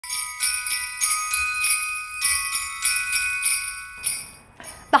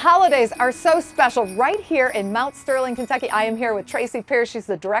holidays are so special right here in Mount Sterling, Kentucky. I am here with Tracy Pierce. She's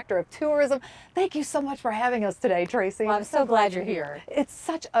the Director of Tourism. Thank you so much for having us today, Tracy. Well, I'm so glad you're here. It's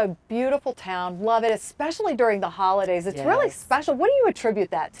such a beautiful town. Love it, especially during the holidays. It's really special. What do you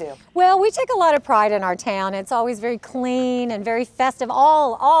attribute that to? Well, we take a lot of pride in our town. It's always very clean and very festive,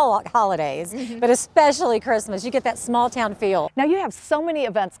 all holidays, but especially Christmas. You get that small town feel. Now you have so many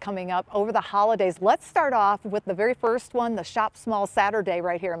events coming up over the holidays. Let's start off with the very first one, the Shop Small Saturday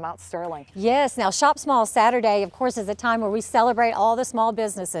right here in Mount Sterling. Yes, now Shop Small Saturday, of course, is a time where we celebrate all the small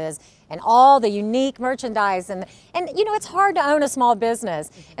businesses and all the unique merchandise. And you know, it's hard to own a small business.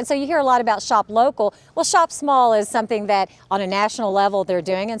 And so you hear a lot about Shop Local. Well, Shop Small is something that on a national level they're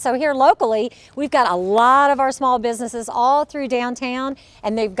doing. And so here locally, we've got a lot of our small businesses all through downtown,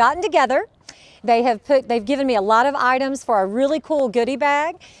 and they've gotten together. They've given me a lot of items for a really cool goodie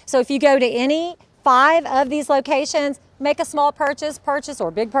bag. So if you go to any 5 of these locations, make a small purchase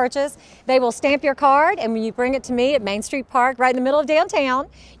or big purchase, they will stamp your card, and when you bring it to me at Main Street Park right in the middle of downtown,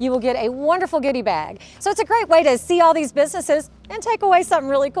 you will get a wonderful goodie bag. So it's a great way to see all these businesses and take away something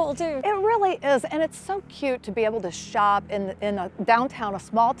really cool too. It really is, and it's so cute to be able to shop in a downtown, a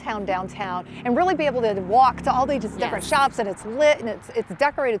small town downtown, and really be able to walk to all these different shops, and it's lit and it's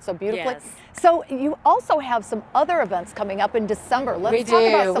decorated so beautifully. Yes. So you also have some other events coming up in December. Let's talk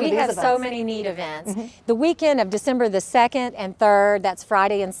about some of these events. We have so many neat events. The weekend of December the 2nd and 3rd, that's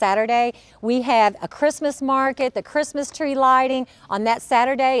Friday and Saturday, we have a Christmas market, the Christmas tree lighting. On that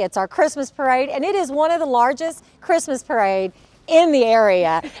Saturday, it's our Christmas parade, and it is one of the largest Christmas parade in the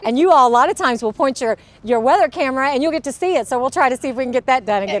area. And you all a lot of times will point your weather camera and you'll get to see it. So we'll try to see if we can get that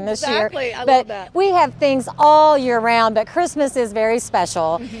done again this year. Exactly, I but love that. We have things all year round, but Christmas is very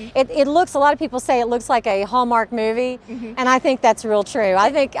special. It looks, a lot of people say it looks like a Hallmark movie, and I think that's real true.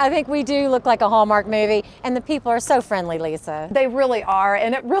 I think we do look like a Hallmark movie, and the people are so friendly, Lisa. They really are,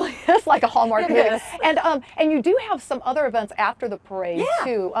 and it really is like a Hallmark movie. Is. And you do have some other events after the parade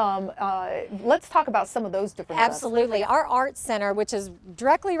too. Let's talk about some of those different events. Absolutely. Our Arts Center, which is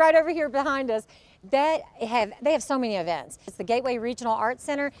directly right over here behind us, they have so many events. It's the Gateway Regional Arts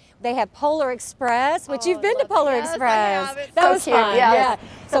Center. They have Polar Express, which you've been to Polar Express. I have. It's that so was cute. fun. Yes. Yeah.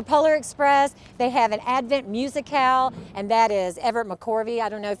 So Polar Express, they have an Advent musicale, and that is Everett McCorvey. I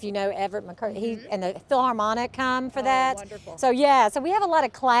don't know if you know Everett McCorvey. He and the Philharmonic come for that. Wonderful. So yeah, so we have a lot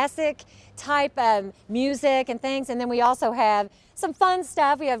of classic type music and things, and then we also have some fun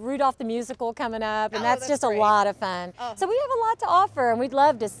stuff. We have Rudolph the Musical coming up, and that's just great. A lot of fun. So we have a lot to offer, and we'd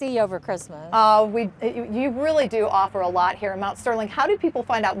love to see you over Christmas. You really do offer a lot here in Mount Sterling. How do people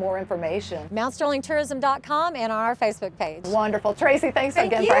find out more information? MountSterlingTourism.com and on our Facebook page. Wonderful. Tracy, thanks again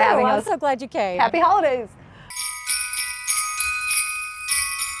Thank for having us. I'm so glad you came. Happy holidays.